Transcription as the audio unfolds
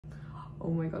Oh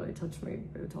my god, I touched my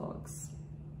Botox.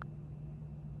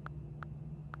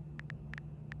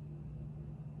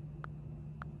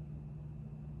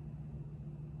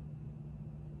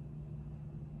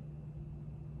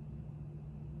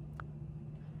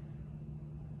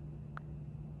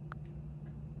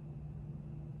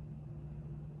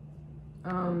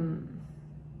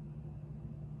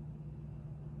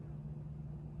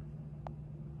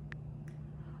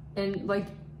 And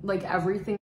like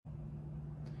everything,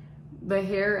 the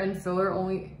hair and filler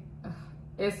only,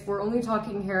 if we're only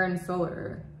talking hair and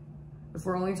filler,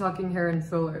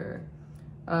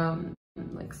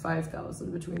 like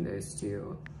 5,000 between those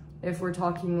two. If we're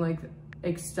talking like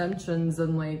extensions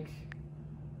and like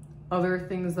other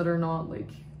things that are not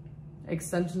like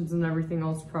extensions and everything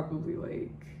else, probably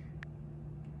like,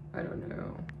 I don't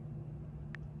know,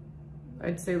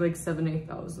 I'd say like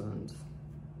 7,000-8,000.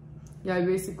 Yeah, I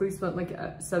basically spent like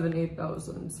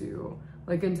 7,000-8,000 too.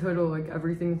 Like in total, like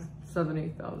everything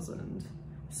 7,000-8,000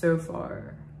 so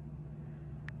far.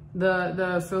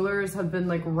 The fillers have been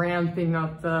like ramping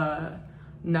up the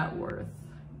net worth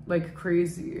like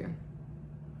crazy.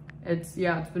 It's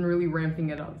been really ramping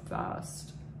it up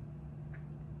fast.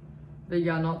 But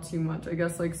yeah, not too much. I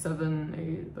guess like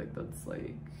 7, 8, like that's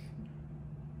like